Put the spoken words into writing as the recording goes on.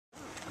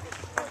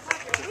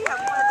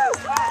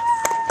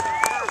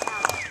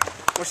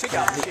He's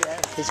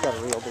got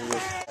a real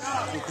beard.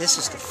 This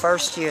is the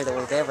first year that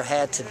we've ever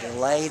had to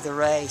delay the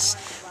race.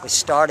 We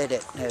started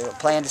at,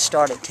 planned to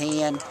start at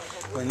 10.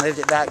 We moved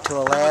it back to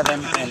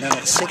 11, and then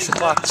at 6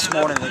 o'clock this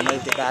morning we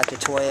moved it back to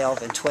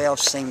 12, and 12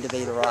 seemed to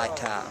be the right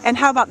time. And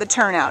how about the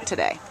turnout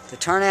today? The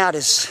turnout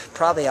is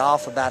probably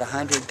off about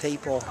 100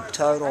 people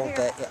total,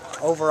 but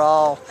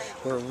overall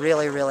we're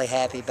really, really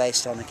happy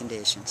based on the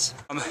conditions.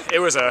 It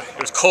was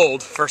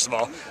cold, first of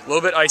all, a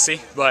little bit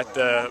icy, but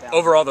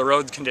overall the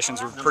road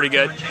conditions were pretty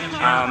good.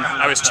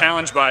 I was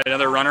challenged by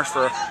another runner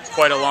for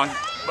quite a lot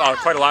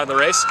of the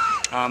race,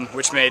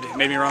 which made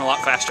me run a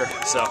lot faster.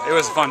 So it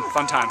was a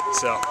fun time.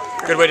 So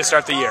good way to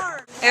start the year.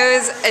 It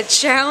was a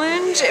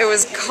challenge. It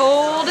was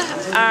cold.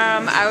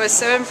 I was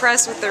so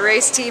impressed with the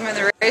race team and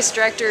the race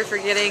director for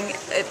getting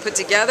it put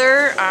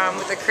together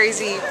with the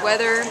crazy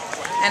weather.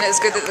 And it was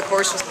good that the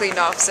course was cleaned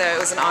off, so it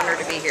was an honor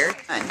to be here.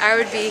 I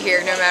would be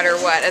here no matter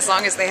what. As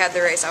long as they had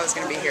the race, I was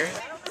going to be here.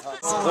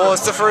 Well,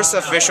 it's the first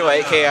official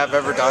 8K I've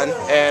ever done,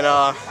 and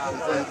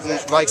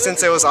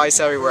since it was ice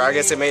everywhere, I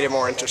guess it made it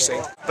more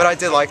interesting. But I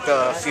did like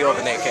the feel of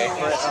an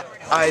 8K.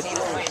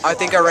 I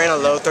think I ran a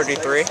low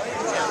 33.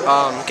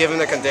 Given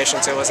the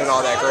conditions, it wasn't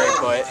all that great,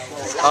 but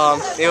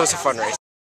it was a fun race.